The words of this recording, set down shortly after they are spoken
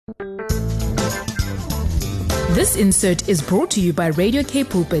This insert is brought to you by Radio K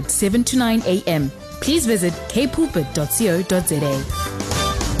Pulpit 7 to 9 a.m. Please visit kpulpit.co.za.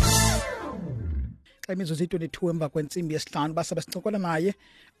 Imizuzu 22 emva kwensimbi yesihlanu basabe sincokola naye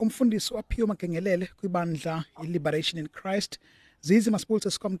umfundisi waPhiwa Magengelele kwibandla iLiberation in Christ. Zizi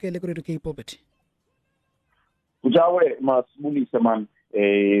masipulse sikwamkele ku Radio K Pulpit. Ujawe masibulise man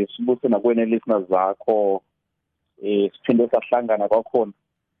sibuse nakwene listeners zakho siphinde sahlangana kwakhona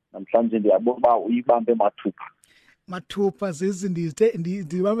namhlanje ndiyabona ba uyibambe mathupha zizi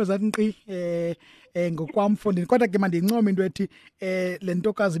ndibambe zathi ngokwamfundini kodwa ke mandincoma into ethi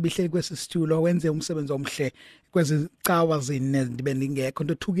lentokazi bihleli kwesisitulo wenze umsebenzi omhle kwezi cawa zine ndibe ndingekho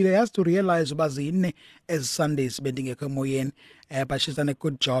into thukile yazi to realize uba zine as Sundays bendingekho emoyeni but she's done a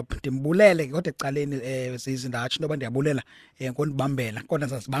good job. Ndimbulele kodwa ecaleni zizi ndatsho into bandiyabulela ngondibambela kodwa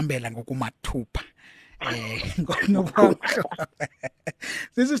sasibambela ngokumathupha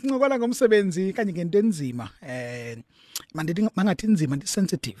This is ngokwala ngomsebenzi kanye ngento enzima mandithi mangathi inzima ndi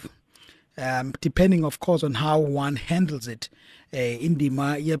sensitive depending of course on how one handles it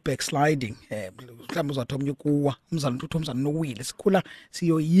indima ye backsliding mhlawumbe uzathomnye kuwa umzali uthomzana nowile sikhula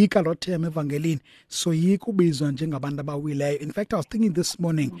siyoyika lo term evangelini soyika ubizwa njengabantu abawileyo. In fact I was thinking this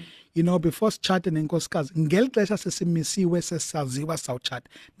morning before chatting nenkosikazi ngelixesha sesimisiwe sesaziwa sawchat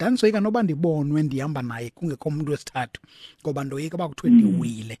dandisoyika noba ndibonwe ndihamba naye kungekho umuntu wesithathu ngoba ndoyika bakuthiwe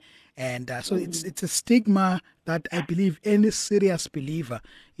ndiwile. And so it's a stigma that I believe any serious believer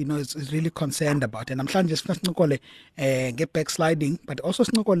is really concerned about. And namhlanje sifuna sincokole backsliding but also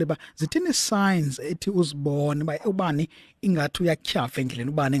sincokole ba zithini signs ethi uzibone ba ubani ingathi uyakhyafa endleleni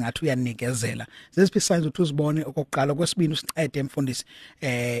ubani ingathi uyanikezela. Zesiphi signs uthi uzibone okokuqala kwesibini usincede emfundisi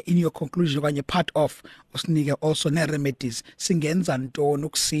in your conclusion okanye part of usinike also ne remedies singenza ntoni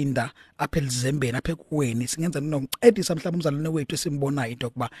ukusinda apha elizembeni apha kuweni singenza nokuncedisa mhlawumbe umzalwane wethu esimbonayo into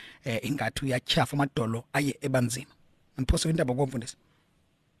kuba ingathi uyakhyafa amadolo aye ebanzima. Andiphose indaba komfundisi.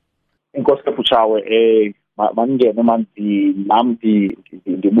 Inkosi kaPhutshawe mangene nami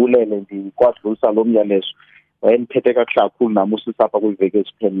ndibulele ndikwadlulisa lo myalezo wayemphethe kakhulu nami usisapha kwiveki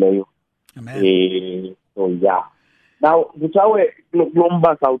esiphelileyo. Amen. So yeah. Now Phutsawe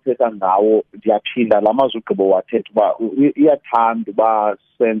kulomba sawuthetha ngawo ndiyaphinda lamazwi ugqibo wathetha uba iyathanda uba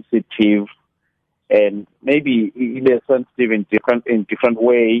sensitive and maybe it is sensitive in different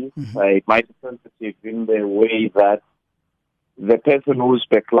ways. It might be sensitive in the way that the person who's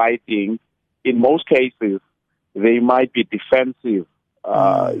backlighting, in most cases, they might be defensive,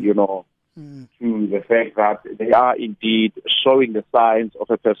 to the fact that they are indeed showing the signs of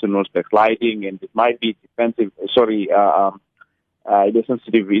a person who's backlighting, and it might be defensive, it is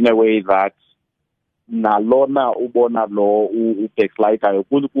sensitive in a way that nalona ubona lo backlighter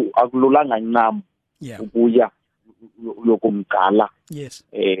akululanga ncam ukuya yokumqala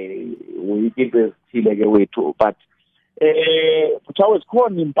uyinto ezithile ke wethu but kuthiwa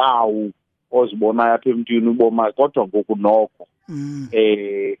zikhona impawu ozibonayo apha emntwini uboma kodwa ngoku noko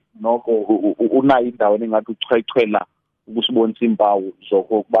unayo indawo engathi uchwechwela ukusibonisa impawu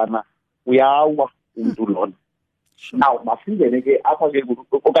zokubana uyawa umuntu lona. Now masingene ke apha ke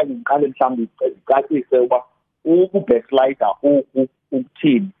okanye ngiqale mhlawumbe ngicacise uba backslider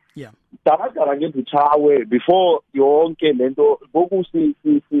ukuthini. Dala ke Phutsawe before yonke lento ngoku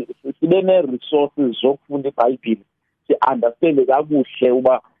sibe ne resources zokufunda iBhayibheli si-understand kakuhle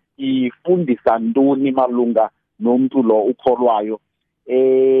uba ifundisa ntoni malunga nomuntu lo ukholwayo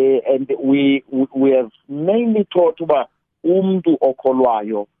and we have mainly taught uba umuntu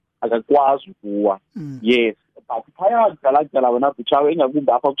okholwayo akakwazi ukuwa. Yes, but phaya dala wena Phutsawe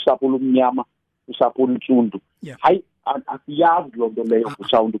engakumbi apha kusapho lomnyama usapho oluntsundu hayi asiyazi lo nto leyo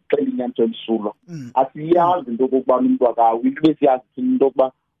Phutsawe ukuxela inyaniso emsulwa asiyazi into okubana umuntu akawile besiyazi into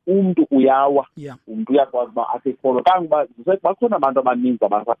okuba umuntu uyawa umuntu uyakwazi uba asekholwa kangoba bakhona abantu abaninzi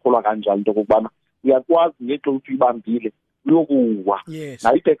abasakholwa kanjalo into okubana uyakwazi ngexa uthi uyibambile uyokuwa.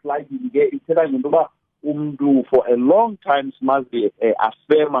 Now i-backsliding ke ithetha ngento uba umuntu for a long time must be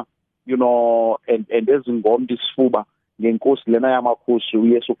affirmer and ezingomntu isifuba ngenkosi lena yamakhosi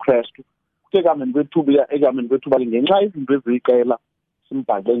uYesu Kristu egameni kwethuba ngenxa izinto eziqela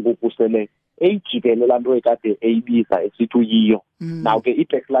simbhaqe ngokusele eyijikelela nto ekade eyibiza esithi uyiyo. Now ke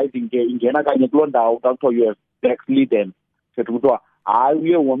i-backsliding ke ingena kanye kuloo ndawo kuthiwa you have backslidden sethu kuthiwa hayi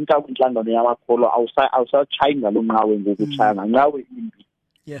uye womntu kwinhlangano yamakholwa awusatshayi ngalo nqawe ngokutshaya nganqawe imbi.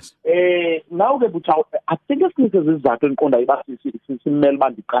 Yes. Now ke Phutsawe I think esinye sezizathu endiqondayo uba simele uba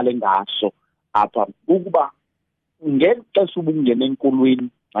ndiqale ngaso apha ukuba ngexesha ubungena enkolweni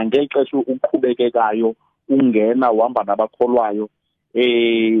ngexesha uqhubekekayo ungena uhamba nabakholwayo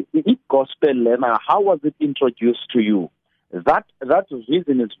i-gospel lena how was it introduced to you? That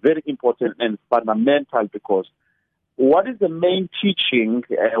reason is very important and fundamental, because what is the main teaching,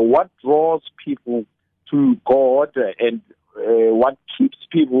 what draws people to God, and what keeps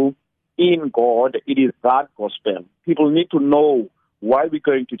people in God, it is that gospel. People need to know why we're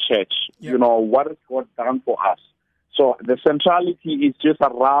going to church, what has God done for us. So the centrality is just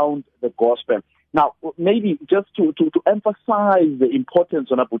around the gospel. Now, maybe just to emphasize the importance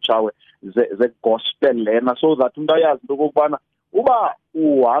on Abuchawe, the gospel lena, so that undayazi lokubana uba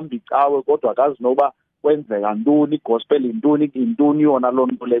uhamba icawe kodwa akazi noba kwenzeka ntoni gospel intoni yona loo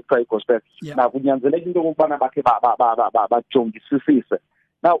nto lexa gospel. Na kunyanzeleka into okubana bakhe bajongisisise.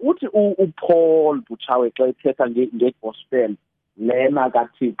 Now uthi uPaul Buchawe xa ethetha ngegospel lena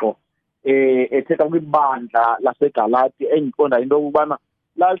kaThixo ethetha kwibandla laseGalati engiqonda into okubana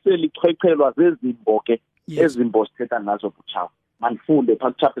laselichwechelwa zezimbo ke ezimbo sithetha ngazo Buchawe. Manfunde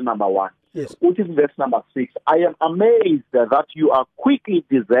past chapter number 1. Yes. Which is verse number 6. I am amazed that you are quickly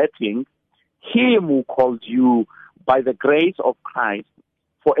deserting him who called you by the grace of Christ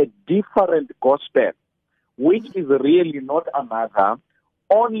for a different gospel, which is really not another.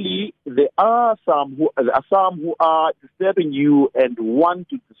 Only there are some who are disturbing you and want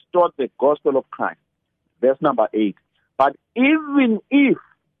to distort the gospel of Christ. Verse number 8. But even if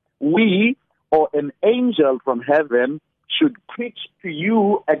we or an angel from heaven should preach to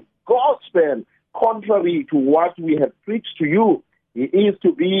you a gospel contrary to what we have preached to you, he is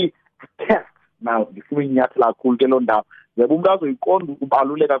to be accursed. Now, before inyathela kakhulu ke lo ndawo, yebo umuntu azoyiqonda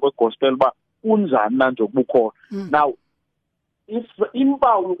ukubaluleka kwegospel ba unjani manje okubukhona. Now,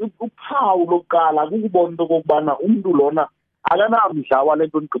 uphawu lokuqala kukubona into okubana umuntu lona akanamdla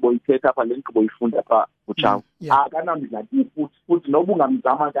walento nigqibo yithetha apha le nigqibo yifunda apha Buchawe. Akanamdla futhi noba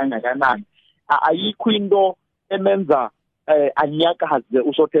ungamzama kangakanani, ayikho into emenza anyakaze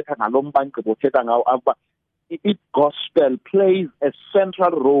usothetha ngalo mbangqibo othetha ngawo apha. I-gospel plays a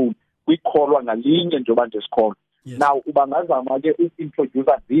central role kwikholwa ngalinye njengoba nje sikholwa. Now ubangazama ke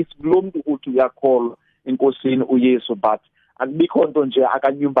uintroduce this kulo muntu uthi uyakholwa enkosini uYesu, but akubikho nto nje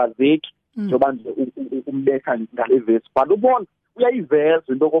akanyumbazeki njengoba nje umbetha ngale verse. But ubona uyayiveza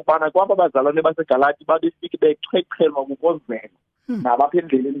into okubana kwaba bazalwane baseGalati babefike bechwechelwa kukozela nabapha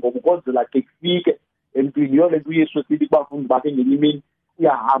endleleni ngokukozela ke kufike empini yole uYesu esithi kubafundi bakhe ngenye imini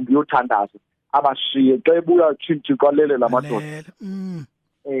uyahamba uyothandaza abashiye xa ebuya tshintsha iqalele lamadoda.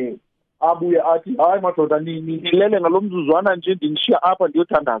 Abuye athi hayi madoda nilele ngalomzuzwana nje ndinishiya apha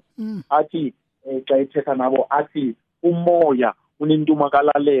ndiyothandaza. Athi xa ethetha nabo athi umoya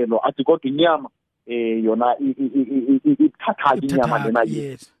unentumakalalelo, athi kodwa inyama yona ithatha inyama lena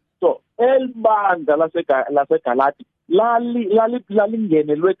yethu. So elibandla laseGalati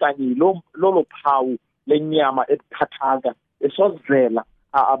lalingenelwe kanye lolo phawu lenyama ethathaka esozela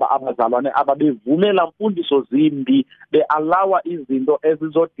abazalwane ababevumela mfundiso zimbi, bealawa izinto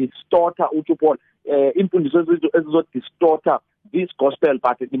ezizodistorta uthi Paul imfundiso ezizodistorta this gospel.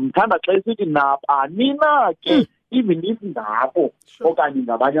 But nimthanda xa esithi nina ke even if ngabo okanye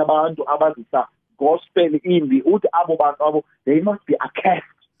ngabanye abantu abazisa gospel imbi, uthi abo bantu abo they must be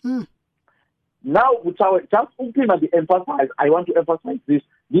accursed. Now Buchawe, just ukuphinda emphasize, I want to emphasize this,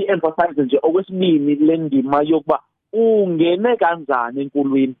 emphasize nje okwesibini le ndima yokuba ungene kanjani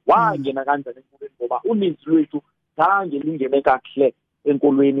enkulweni, wangena kanjani enkulweni, ngoba uninzi lwethu zange lingene kahle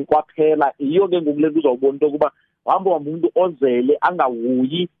enkulweni kwaphela. Iyo ke ngoku lento uzawubona into yokuba hamba umuntu ozele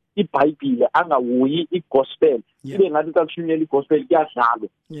angahoyi iBhayibhile, angahoyi igospel, ibe ngathi xa kushunyela igospel kuyadlalwa.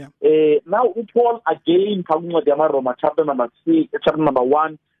 Now uPaul again phakuncwadi yamaRoma chapter number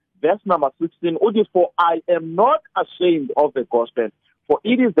 1 verse number 16 uthi, for I am not ashamed of the gospel, for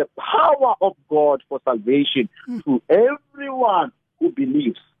it is the power of God for salvation to everyone who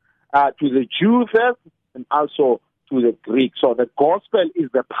believes, to the Jew first and also to the Greek. So the gospel is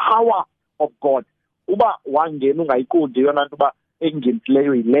the power of God. Uba wangena ungayiqondi yona nto ba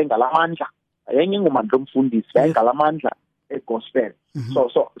engentileyo ilenga lamandla, ayengengomandla omfundisi, ayingalamandla egospel.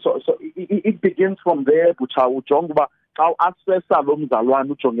 So it begins from there. Buchawe ujonga uba xa assessa lo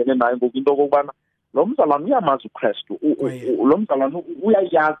mzalwane ujongene naye ngokunto okubana lo mzalwane uyamazi uKristu, lo mzalwane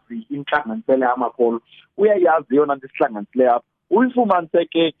uyayazi intlanganisela yamakholwa, uyayazi yona nto isihlanganisile apha. Uyifumanise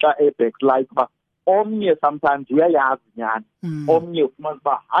ke xa ebackslide uba omnye sometimes uyayazi nyani, omnye ufumanise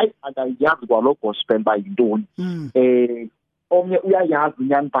uba hayi akayazi kwalo gospel uba yintoni. Omnye uyayazi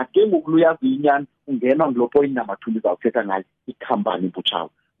nyani, but ke ngoku luyazi inyani ungena ngulo point number 2 ndizawuthetha ngayo, ikhampani Buchawe.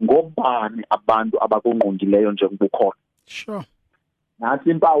 Ngobani abantu abakungqongileyo njengobukhona? Sure. Nathi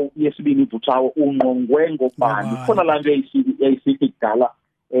impawu yesibini Buchawe, ungqongwe ngobani? Khona laa nto yayisithi kudala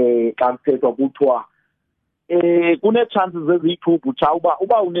xa kuthethwa kuthiwa kune-chances eziyi-2 Buchawe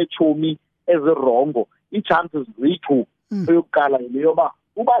uba uneetshomi ezirongo, ii-chances ziyi-2 eyokuqala leyo ba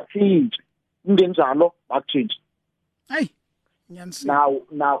ubathinje kungenjalo bakutshintshe Hayi nyansi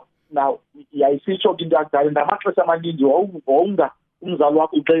now yayisitsho into yakudala ndamaxesha amaninzi wawunga umzali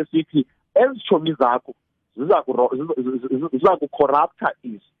wakho xa esithi ezitshomi zakho ziza kucorrupta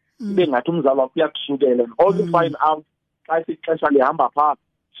is ibe ngathi umzali wakho uyakusukela and all you find out xa isixesha lihamba phaa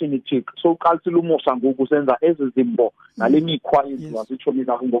sinithi so uqalisile umusa ngoku senza ezi zimbo nale mikhwa ezitshomi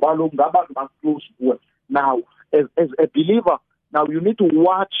zakho ngoba lo ngabantu baclose kuwe. Now as a believer, now you need to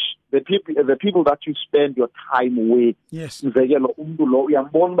watch the people that you spend your time with. Yes. Mzekelo umuntu lo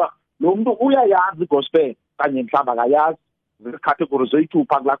uyambona ba lo muntu uyayazi gospel kanye mhlamba akayazi category zoyi-2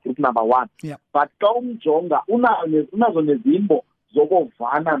 phakula group number 1. Yeah. But xa umjonga unazo nezimbo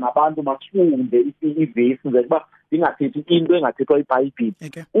zokovana nabantu bafunde ivesi ngoba ingathethi into engathethwa iBhayibheli.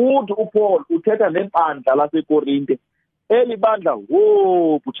 Okay. Uthi uPaul uthetha nempandla laseKorinte elibandla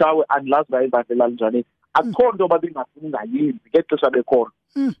butshawe andilazi ba ibandla lalinjani akukho nto babengafuni ungayenzi ngexesha bekhona.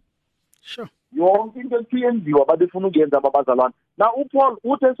 Sure. Yonke into ekuyenziwa babefuna ukuyenza abazalwane. Now uPaul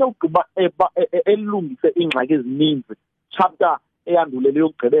uthi esewugqiba elungise ingxaki ezininzi chapter eyandulele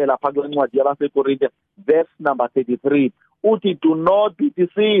yokugqibela phakathi kwencwadi yabaseKorinte verse number 33 uthi do not be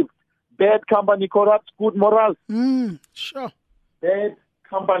deceived, bad company corrupts good morals. Sure. Bad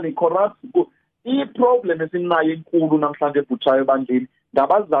company corrupts good. I-problem esinayo enkulu namhlanje butshayo ebandleni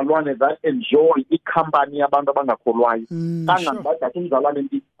ngabazalwane that enjoy i-company yabantu abangakholwayo. Kangangathi athi umzalwane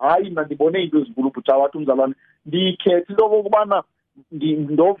ndithi hayi mna ndibone into ezinkulu butshayo wathi umzalwane ndikhethe into okokubana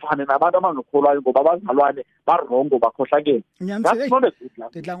ndovane nabantu abangakholwayo ngoba abazalwane barongo bakhohlakele. That's not a good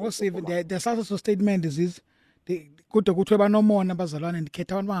life. Ndidla ngosive there's so statement is kude kuthiwe banomona abazalwane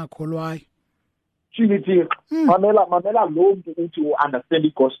ndikhetha abantu bangakholwayo. Trinity mamela lo muntu uthi understand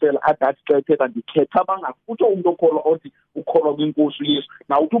igospel adathi xa ethetha ndikhetha abangakutho umuntu okholwa othi ukholwa kwinkosi uYesu.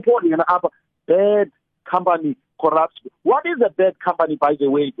 Now uthi uPaul yena apha bad company corrupts. What is a bad company, by the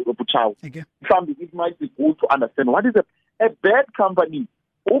way, Buchaw? Okay. It might be good to understand what is a bad company.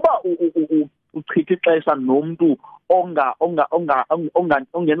 Uba uchitha ixesha nomuntu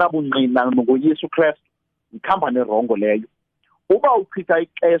ongenabungqina ngoYesu Kristu, ikhampani erongo leyo. Uba uchitha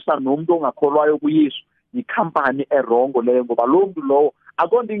ixesha nomuntu ongakholwayo kuYesu, ikhampani erongo leyo ngoba lo muntu lowo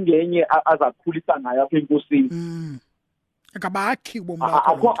akonto ingenye azakhulisa ngayo apha enkosini. Akabakhi ubomi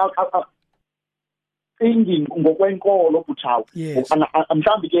bakho. Thinking ngokwenkolo Buchaw.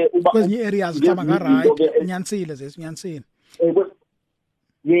 Mhlawumbi ke uba kwezinye areas mhlawumbi ngaright nyanisile nyanisile.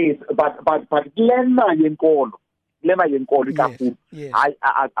 Yes, but lena yenkolo ikakhulu hayi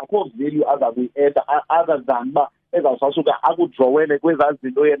akho value azakuyi-add other than ba ezawusasuka akudrowele kwezazi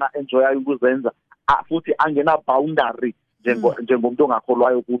zinto yena enjoyayo ukuzenza futhi angena boundary njengomuntu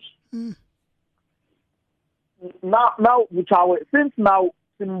ongakholwayo kuso. Now Buchaw, since now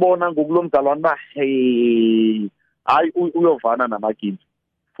simbona ngokulo mzalwane ba hayi uyovana namaginzi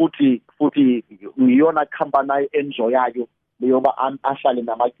futhi ngiyona company enjoyayo leyoba ahlale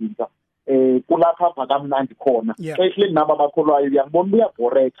namaginza kulapha apha kamnandi khona especially naba bakholwayo uyangibona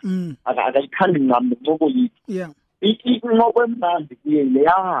uyabhoreka akayithandi ncam nencoko yethu incoko emnandi kuye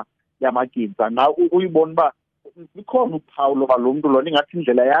leya yamaginza na uyibona uba ikhona uPawulo ba lo muntu lona ingathi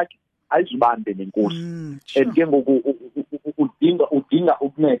indlela yakhe ayizubambe nenkosi and ke ngoku udinga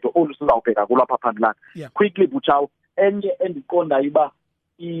ukunedo olusizawubheka kulapha phandle. Quickly Buchaw, enye endiqonda iba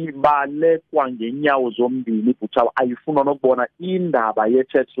ibalekwa ngenyawo zombili Buchaw ayifuna nokubona indaba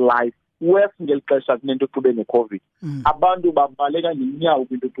ye-church life wes ngelixesha kunento exube ne-COVID. Abantu babaleka ngenyawo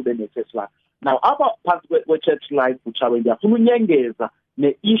kwinto exube ne-church life. Now apha phantsi kwe-church life Buchaw ndiyafuna unyengeza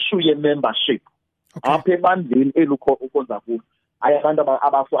ne-issue ye-membership apha ebandleni elukonza kulo. Hayi abantu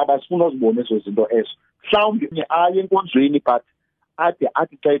abafuna uzibona ezo zinto ezo mhlawumbi aye enkonzweni but athi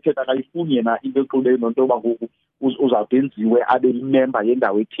xa ethetha akayifuni yena into exube nonto yoba ngoku uzawudenziwe abe yimember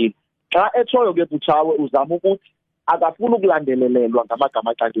yendawo ethile. Xa etshoyo ke Buchaw uzama ukuthi akafuni ukulandelelelwa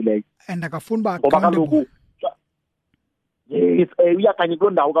ngamagama axakileyo and akafuni ba ngoba kaloku uyakanye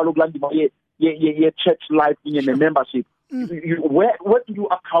kuloo ndawo kaloku laa ndima ye-church life kunye ne-membership. Where do you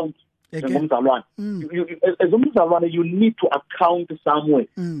account njengomzalwane? As umzalwane you need to account somewhere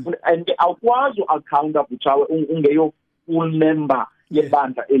and awukwazi uaccount Buchaw ungeyo full member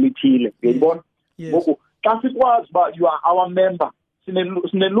yebandla elithile. Uyayibona ngoku xa sikwazi uba you are our member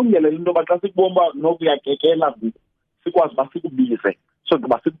sinelungelo into yoba xa sikubona uba nokuyakekela ngoku sikwazi uba sikubize so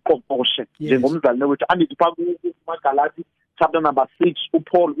kuba sikuqoqoshe njengomzalwane wethu. Andithi phaa kumaGalati chapter number 6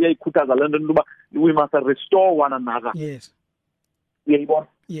 uPaul uyayikhuthaza le nto yoba we must restore one another. Uyayibona?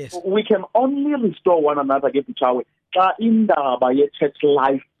 We can only restore one another ke Buchaw xa indaba ye-church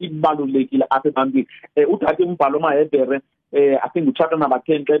life ibalulekile apha ebantwini. Uthathe umbhalo maHebhere I think chapter number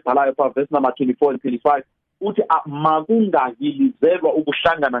 10 xa ibhalayo phaa verse number 24 and 25 uthi makungahilizelwa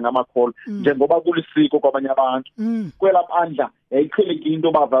ukuhlangana ngamakholwa njengoba kulisiko kwabanye abantu kwela bandla yayiqhelekile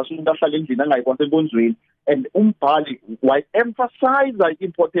into bavasa umuntu ahlala endlini angayikwanisa enkonzweni and umbhali why emphasize the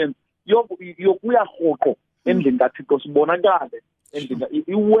importance yokuya rhoqo endlini kaThixo sibonakale endlini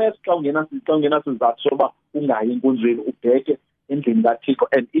iwest xa ungena sizathu soba ungayi enkonzweni ubheke endlini kaThixo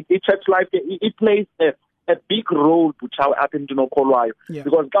and church life it plays a big role Butchawe apha emntwini okholwayo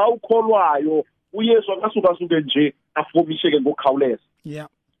because xa ukholwayo uYesu akasuka nje afomisheke ngokukhawuleza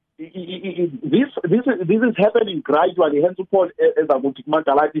this is happening gradually hence Paul ezakuthi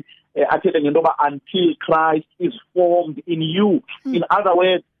kumaGalati athethe ngento ba until Christ is formed in you in other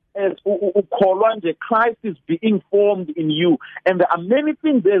words as ukholwa nje Christ is being formed in you and there are many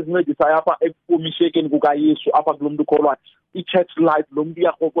things ezincedisa apha ekufomishekeni kukaYesu apha kulomuntu ukholwayo i-church life lo muntu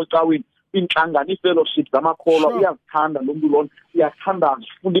uyarhoqo ecaweni inhlangano i-fellowship zamakholwa uyazithanda lo muntu lona uyathanda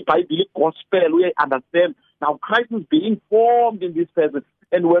ufunda iBhayibhile igospel uyayi-understand now Christ is being formed in this person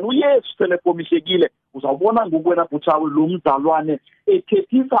and when uYesu selefomishekile uzawubona ngokwena Butchawe lo mzalwane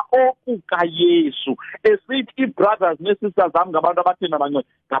ethethisa okukaYesu esithi i-brothers ne-sisters zami ngabantu abathena abancane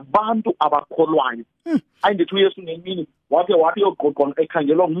ngabantu abakholwayo ayindithi uYesu ngemini wathi yogoqwa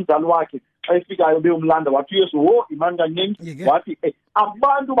ekhangelwa ngumzali wakhe xa efikayo beyomlanda wathi uYesu imani kaningi wathi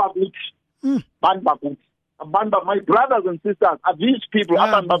abantu bakuthi abantu my brothers and sisters are these people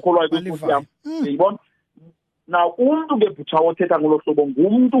abantu bakholwayo kwenkosi yami uyibona now umuntu ke Butchawe othetha ngolohlobo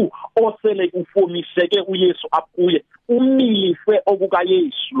ngumuntu osele ufomisheke uYesu akuye umilife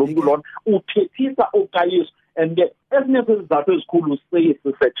okukaYesu lo muntu lona uthethisa okukaYesu and esinye sezizathu ezikhulu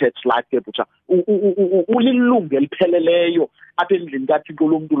se-church life ke Butchawe ulilungu elipheleleyo apha endlini kaThixo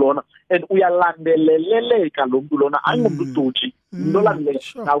lo muntu lona and uyalandeleleleka lo muntu lona ayingomuntu uDoji umuntu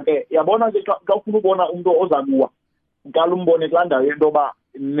olandelela now ke yabona ke xa ufuna ubona umuntu ozakuwa ngalo umbone kulandayo into ba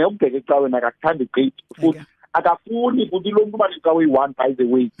nekubheka ecaweni akakuthandi igqithi futhi akafuni ukuthi lo muntu balicawe i1 by the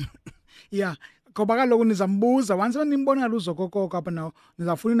way ngoba kaloku nizambuza once nimbona uzokokoko apha nawo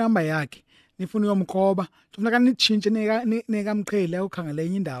nizafuna inamba yakhe nifuna uyomkhoba kufuneka nitshintshe nekamqhele ukukhangela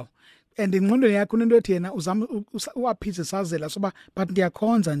enye indawo and ingqondweni yakho into ethi yena uzama uwaphithe sazela soba but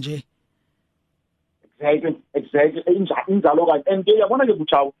ndiyakhonza nje exactly injalo kanye and ke yabona ke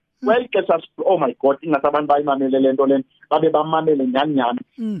Butchawe kwelixesha oh my god ingasabantu bayimamele lento lena babe bamamele nyanyana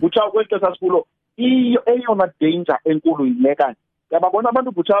Butchawe kwelixesha sikulo eyona danger enkulu yileka yababona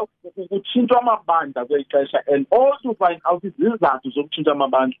abantu Butchawe ukuthintwa amabandla kwelixesha and also find out izizathu zokuthintwa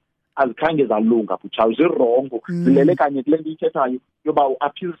amabandla azikhange zalunga Butchawe zirongo zilele kanye kule nto ithethayo yoba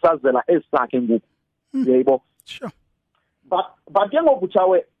uaphisazela esakhe ngoku yayibo sure but ke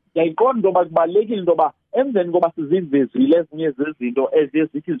ngoButchawe yayiqonda into yoba kubalulekile into yoba emveni koba sizivezile ezinye zezinto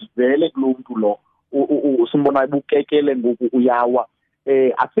ezithi zivele kulo muntu lo simbona ibukekele ngoku uyawa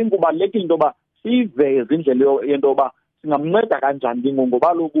I think kubalulekile into yoba siveze indlela yento yoba singamnceda kanjani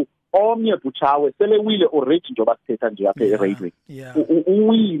ngoba lokhu omnye Butchawe sele wile already njengoba sithetha nje apha e-radio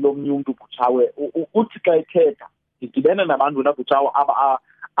uwile omnye umuntu Butchawe uthi xa ethetha idibene nabantu na Butchawe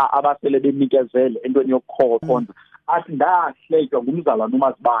abasele benikezele entweni yokukhonza athi ndahletywa ngumzalwane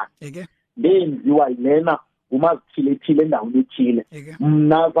uMazibane ndenziwa yilena umazithile endaweni ethile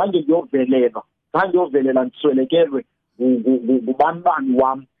mna zange ngiyovelela ndiswelekelwe ngubani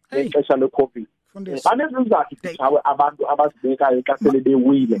wami ngexesha le-COVID banezizathu Butchawe abantu abazibekayo xa sele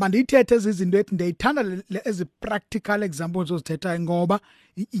bewile mandiyithethe izinto ethi ndiyithanda ezi practical examples ozithethayo ngoba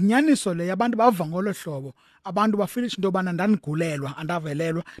inyaniso le abantu bava ngolo hlobo abantu bafinish into yobana ndandigulelwa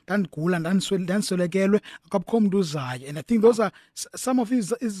andavelelwa ndandigula ndaniswelekelwe akabukho umuntu uzayo and I think those are some of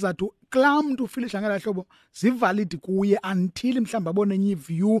izizathu kla mntu ufinisha ngala hlobo zivalid kuye until mhlawumbe abone enye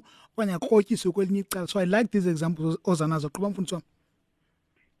view okanye akrotyiswe kwelinye icala so I like these examples ozanazo qhuba mfundisi wami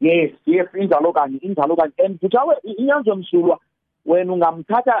yes injalo kanye and Butchawe inyanzo msulwa wena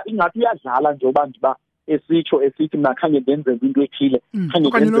ungamthatha ingathi uyadlala njengoba ndiba esithi mina khange ndenze into ethile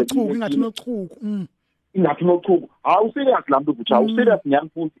khange nochuku ingathi nochuku hawu serious la muntu Butchawe serious nyani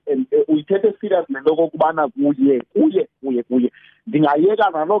futhi uyithethe serious lento kokubana kuye ndingayeka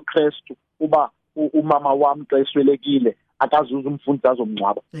nalo Kristu kuba umama wami xa eswelekile akazuza umfundisi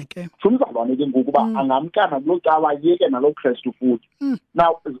azomngcwaba umzalwane ke ngokuba angamkana kulocawa yeke nalo Kristu futhi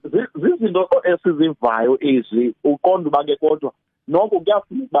now zizinto esizivayo ezi uqonda uba ke kodwa noko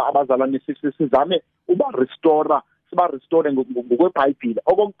kuyafuneka abazalwane sizame siba restore ngokweBhayibhile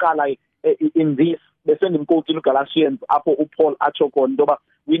okokuqala in this bese ndimkoti uGalatians apho uPaul atsho khona into yoba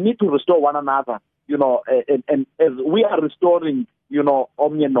we need to restore one another and as we are restoring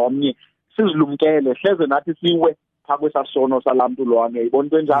omnye nomnye sizilumkele hleze nathi siwe kwesashono salamntu lo ane yibona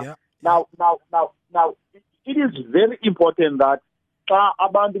into enjalo now it is very important that xa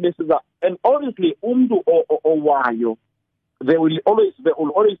abantu besiza, and obviously umuntu owayo, there will always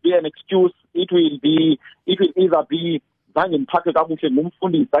be an excuse. It will either be zange ngiphathe kakuhle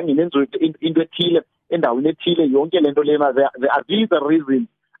ngumfundisi, zange nenze into ethile endaweni ethile, yonke lento lena. There are these reasons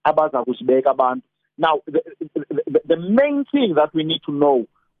abaza kusibeka abantu. Now the main thing that we need to know,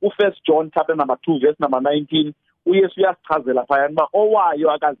 1 John chapter number 2 verse number 19, uyesu uyasichazela phayana uba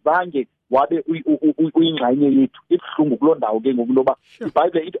owayo akazange wabe uyingxenye yethu. Ibuhlungu kuloo ndawo ke ngoku loba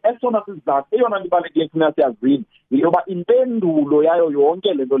iBhayibhile ithi esona sizathu eyona nto ibalulekile kufuneka siyazini yiloba impendulo yayo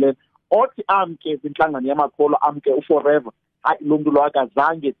yonke lento lena othi amke kwinhlangano yamakholwa, amke uforever, hayi lo muntu lo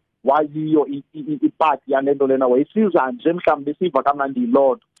akazange wayiyo ipati yalento lena, wayisiza nje mhlawumbe besiva kamnandi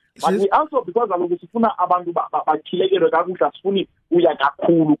yiloo nto. But we also, because aloku sifuna abantu bathilekelwe kakuhle, asifuni uya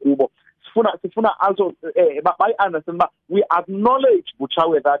kakhulu kubo, sifuna also understand that we acknowledge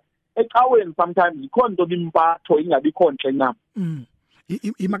Buchawe that ecaweni sometimes ikhona into impatho ingabikho nhle ncam.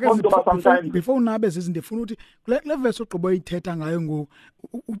 Before unabe zizinto ndifuna ukuthi kule verse ogqibo ithetha ngayo ngo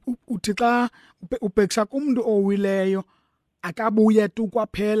uthi xa ubhekisa kumuntu owileyo akabuye tu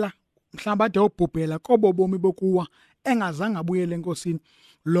kwaphela mhlawumbe ade obhubhela kobo bomi bokuwa engazange abuyele enkosini,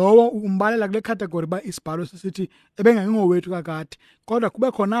 lowo umbalela kule category ba isibhalo sisithi ebengengowethu kakade, kodwa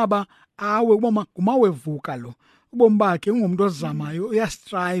kube khona aba awe uboma kumawevuka lo ubomi bakhe ungumuntu ozamayo,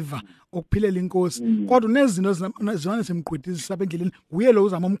 uyastrive ukuphilela inkosi, kodwa nezinto zivane semgqwithisa endleleni, uye lo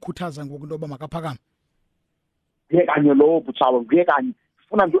uzama umkhuthaza ngoku into yoba makaphakame. Ye kanye lo Buchawe, kuye kanye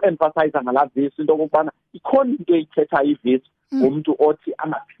sifuna nje uemphasize ngala verse into okubana ikhona into eyithetha ivesi ngomuntu othi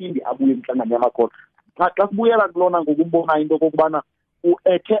angaphindi abuye emhlangano yamakholwa. Xa sibuyela kulona ngokumbona into okubana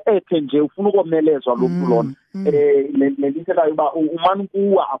ethe nje ufuna ukomelezwa lo muntu lona, lelithelayo uba umani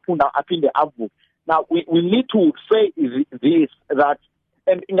kuwa aphinde avuke. Now we need to say this, that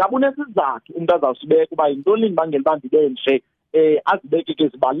and ingabona sizathu umuntu azawusibeka uba yintoni imbangela uba ndibe nje, azibeke ke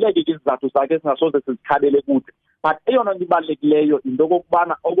zibaluleke ke izizathu zakhe singasoze sizikhabele kude. But eyona nto ibalulekileyo into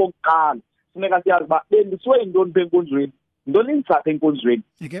okokubana okokuqala funeka siyazi uba bendisiwe yintoni pha enkonzweni, yintoni indizathu enkonzweni.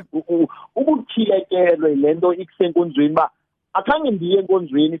 Ukuthilekelwe le nto ikusenkonzweni uba akhange ndiye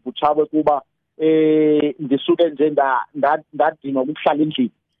enkonzweni Buchawe kuba ndisuke nje ndadinga ukuhlala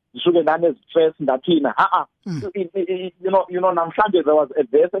endlini, ndisuke ndane-stress ndathina. You know namhlanje there was a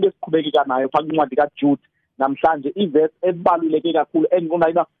verse ebesiqhubekeka nayo phaa kwincwadi kaJude namhlanje, iverse ebaluleke kakhulu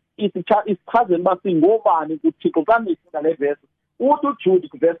endiqonda isichazela uba singobani kuThixo. Xa ndifunda le verse uthi uJude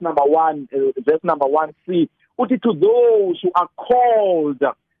verse number 1c uthi to those who are called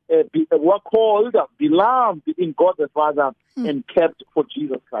beloved in God the Father and kept for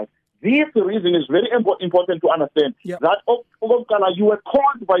Jesus Christ. This reason is very important to understand. That you were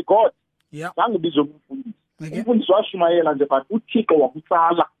called by God.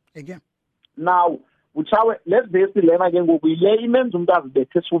 Now, Buchawe, let's basically learn again what we lay in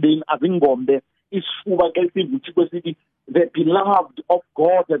the beloved of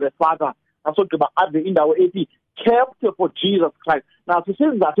God the Father. And so in our 80 kept for Jesus Christ. Now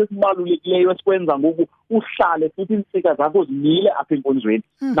sisiza that esibalulekileyo esikwenza ngoku uhlale futhi insika zakho zimile apha enkonzweni.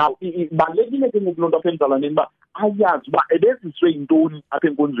 Now ibalekile ke ngoku lonto apha emzalaneni ba ayazi uba ebeziswe yintoni apha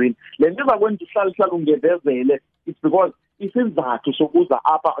enkonzweni. Le nto izakwenza uhlale ungevezele, it's because isizathu sokuza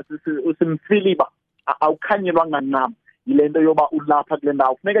apha usimfiliba awukhanyelwanga ncam yile nto yoba ulapha kule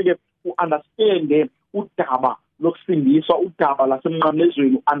ndawo. Funeka ke u-understande udaba lokusindiswa, udaba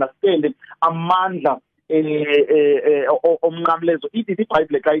lasemnqamlezweni, understand amandla omnqamlezo. Ithi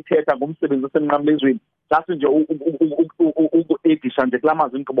iBhayibhile xa ithetha ngomsebenzi osemnqamlezweni just nje uku-edisha nje kula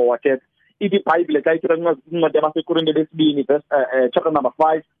mazwi inkqubo wathetha. Ithi iBhayibhile xa ithetha kwincwadi yabasekorinte besibini chapter number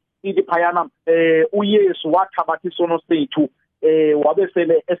 5, ithi phayana uYesu wathabatha isono sethu wabe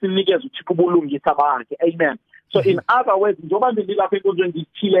sele esinikeza uThixo ubulungisa bakhe. Amen. So in other words, njengoba ndilapha enkonzweni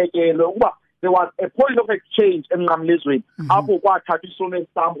ndithilekele ukuba there was a point of exchange emnqamlezweni apho kwathatha isono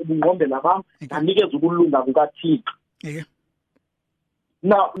sam ubungqombela bam ndanikeza ukulunga kukaThixo.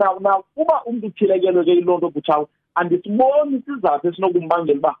 Now kuba umuntu uthilekelwe ke ilonto Buchawe, andisiboni isizathu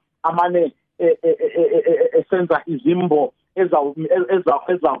esinokumbangela uba amane esenza izimbo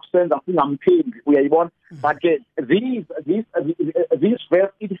ezawusenza singamthembi, uyayibona. But this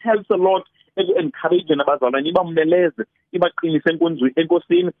verse, it helps a lot encouraging abazalwane, ibameleze, ibaqinise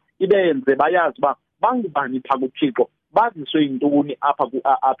enkosini, ibenze bayazi uba bangubani phaa kuThixo, baziswe yintoni apha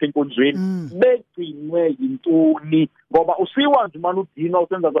enkonzweni, begcinwe yintoni. Ngoba usiwa nje umane udinwa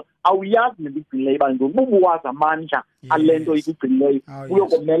usenza awuyazi nento igcinileyo uba yintoni, bubuwazi amandla ale nto ikugcinileyo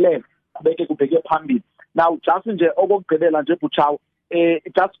uyokomelela kubeke kubheke phambili. Now just nje okugqibela nje Buchawe,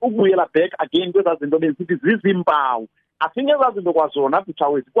 just ukubuyela back again kwezaa zinto bezithi zizimpawu. Asinge ezaa zinto kwazona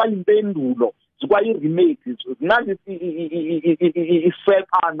Buchawe zikwayimpendulo zikwayi remedy zingathi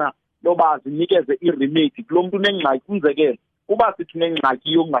isekana loba zinikeze i-remedy kulomuntu unengxaki umzekelo kuba sithi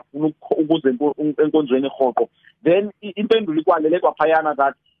unengxaki yokungafuna ukuze enkonzweni rhoqo then impendulo ikwalele kwaphayana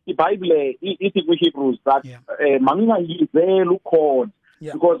that iBhayibhile ithi kwiHebrews that mangingayizeli ukhona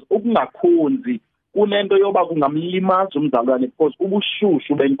because ukungakhonzi kunento yoba kungamlimaza umzalwane because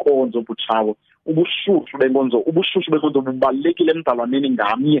ubushushu benkonzo butshawo ubushushu benkonzo bubalekile emzalwaneni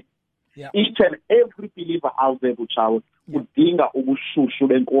ngamnye. Each and every believer out there butshawo udinga ubushushu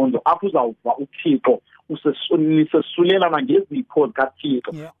benkonzo apho uzawuva uThixo usesulelana ngezipho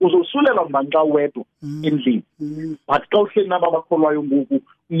zikaThixo uzosulela mbanxa wedwa endlini but xa uhleli naba bakholwayo ngoku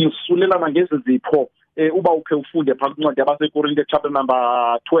nisulelana ngezi zipho uba ukhe ufunde phaa kwincwadi yabaseKorinte chapter number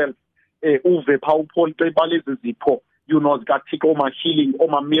 12 uve Paul ebala ezi zipho zikaThixo oma-healing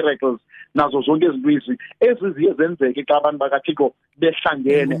oma-miracles nazo zonke ezinto eziziye zenzeke xa abantu bakaThixo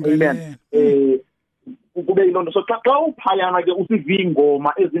behlangene amen kube yiloo nto so xa uphayana ke usiva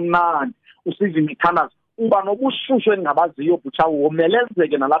iingoma ezimnandi usiva imithandazo uba nobushushu engabaziyo butshawo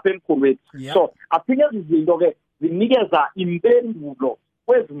womelezeke nalapha emkhulweni so I think ezi zinto ke zinikeza impendulo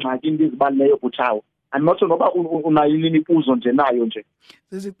kwezi ngxaki ezibaluleyo butshawo I'm not sure noba unayini imibuzo nje nayo nje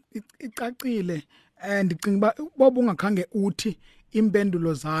icacile ndicinga uba ungakhange uthi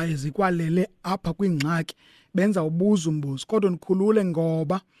impendulo zayo zikwalele apha kwingxaki benza ubuza umbuzo kodwa ndikhulule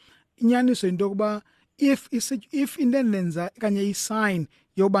ngoba inyaniso into yokuba if intendenza kanye isign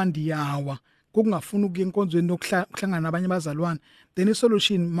yoba ndiyawa kokungafuna ukuya enkonzweni yokuhlangana nabanye abazalwane then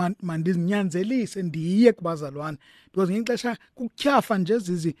isolution mandizinyanzelise ndiye kubazalwane because ngexesha kukutyhafa nje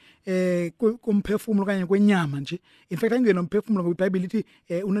zizi kumphefumulo kanye kwenyama nje in fact angene nomphefumulo ngoba iBhayibhile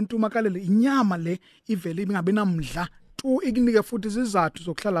ithi unentumakalelo inyama le ivele ingabe namdla tu ikunike futhi izizathu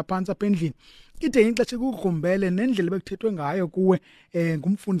zokuhlala phansi apha endlini ide ngexesha kugrumbele nendlela bekuthethwe ngayo kuwe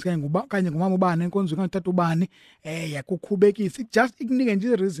ngumfundisi kanye ngumama ubani enkonzweni kanye utata ubani yakukhubekisa just ikunike nje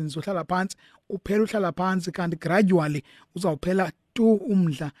ireasons zohlala phansi uphela uhlala phansi kanti gradually uzawuphela tu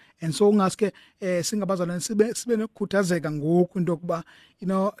umdla and so ungaske singabazalwane sibe nokukhuthazeka ngoku into yokuba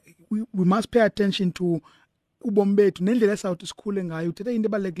we must pay attention to ubomi bethu nendlela esawuthi sikhule ngayo uthetha into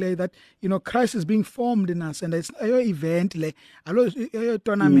ebalulekileyo that Christ is being formed in us and it's ayo event le alo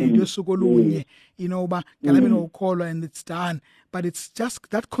tournament yosuku olunye uba ngalamini ukholwa and it's done but it's just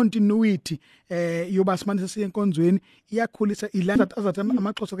that continuity yoba simanje siye enkonzweni iyakhulisa ilanda azathi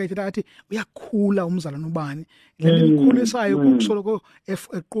amaXhosa kayithetha athi uyakhula umzalwane ubani le ikhulisayo kusoloko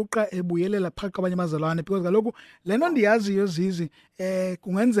equqa ebuyelela phakathi kwabanye abazalwane because kaloku lento ndiyaziyo zizi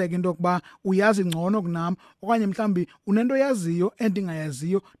kungenzeka into yokuba uyazi ngcono kunami okanye mhlambi unento yaziyo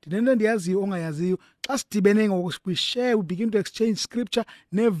endingayaziyo ndinento ndiyaziyo ongayaziyo xa sidibene ngoku we share we begin to exchange scripture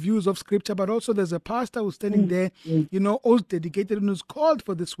ne views of scripture but also there's a pastor who's standing there who's dedicated and who's called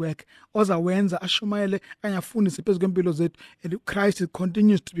for this work ozawenza ashumayele kanye afundise phezu kwempilo zethu and Christ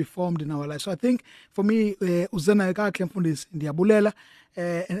continues to be formed in our lives. So I think for me uzena kahle mfundisi ndiyabulela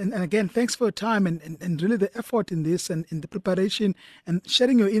and again thanks for your time and really the effort in this and in the preparation and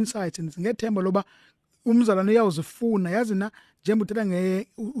sharing your insights and ngethemba loba umzalwane uyawuzifuna yazi na njengoba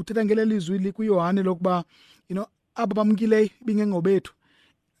uthetha ngelelizwi likuYohane lokuba aba bamkile bingengobethu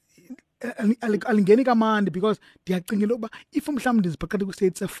alingeni kamandi because ndiyacinga lokuba if mhlawumbe ndizibhaqathe ku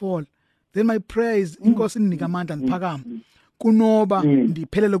states fall then my prayer is inkosi indinika amandla ndiphakama kunoba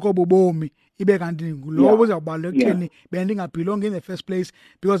ndiphelele kobo bomi ibe kanti ngulowo uzawubalekeni bendingabelong in the first place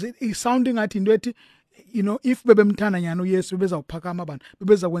because it is sounding ngathi into ethi if bebemthanda nyana uYesu bebezawuphakama abantu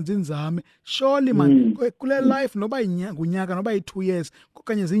bebezakwenza inzame surely man kule life noba unyaka noba 2 years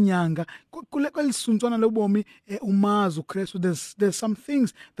okanye zinyanga kule kwelisuntswana lobomi umazi uKristu there's some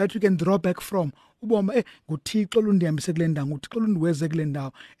things that you can draw back from uboma nguThixo lundihambise kule ndawo nguThixo lundiweze kule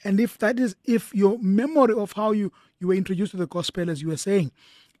ndawo and if your memory of how you were introduced to the gospel as you were saying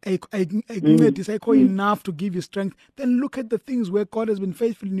I enough to give you strength, then look at the things where God has been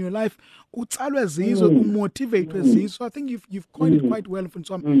faithful in your life. Utsalwe zizo umotivate zizo. So I think you've coined it quite well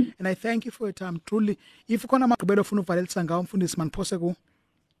and I thank you for your time truly. If ukona magqibelo ufuna uvalelisa ngawo mfundisi manphose ku.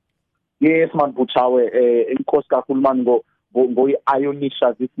 Yes man Buchawe inkosi kakhulu man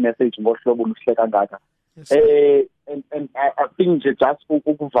ngoyiayonisha this message ngohlobo oluhle kangaka. And I think just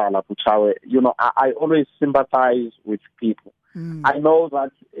ukuvala Buchawe I always sympathize with people. I know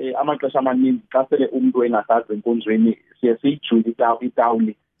that amaxesha amaninzi xa sele umuntu engasazi enkonzweni siye siyijule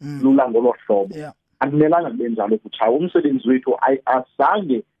itawuli lula ngolo hlobo akumelanga kube njalo Buchawe umsebenzi wethu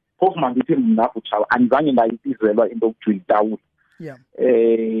azange phofu mandithi mna Buchawe andizange ndayibizelwa into yokujula itawuli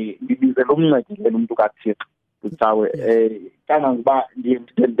ndibizela umncedile umuntu kaThixo Buchawe kangangoba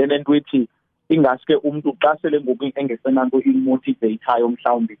ndinento ethi ingaske umuntu xa sele ngoku engesenanto imotivateayo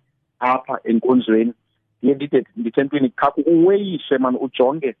mhlawumbi apha enkonzweni ndithentwini khaphu uweyishe man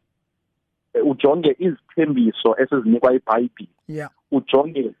ujonge izithembiso esizinikwa iBhayibhile. Yeah.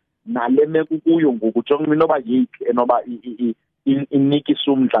 Ujonge nale meko kuyo ngoku ujonge inoba yiphi enoba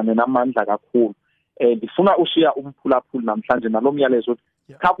inikisa umdla nenamandla kakhulu. Ndifuna ushiya umphulaphuli namhlanje nalo myalezo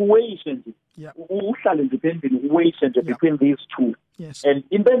khaphu uweyishe nje uhlale nje phambili uweyishe nje between these two. Yes. And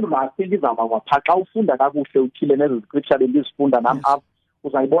impendulo asinto izaba kwapha xa ufunda kakuhle uthile nezo scripture bendizifunda nami apha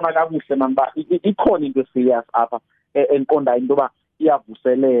uzayibona kakuhle mamba ikhona into serious apha enqonda into ba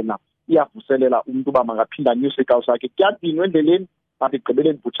iyavuselela umuntu uba mangaphinda anyuse ikawusi yakhe. Kuyadinwa endleleni but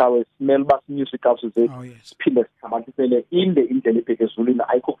igqibeleni Bhutshawe simele uba sinyuse ikawusi zethu siphinde sithabathisele indlela ebheke ezulwini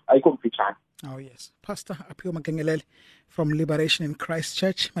ayikho mfitshane. Oh yes. Pastor Aphiwe Makengelele from Liberation in Christ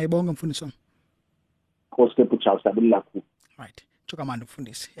Church. Mayibonge mfundisi. Nkosi ke Bhutshawe sabulila kakhulu. Right. Chokamanda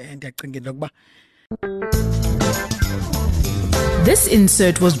mfundisi. Ndiyacingela ukuba This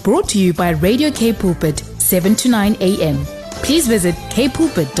insert was brought to you by Radio K Pulpit, 7 to 9 a.m. Please visit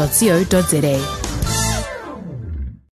kpulpit.co.za.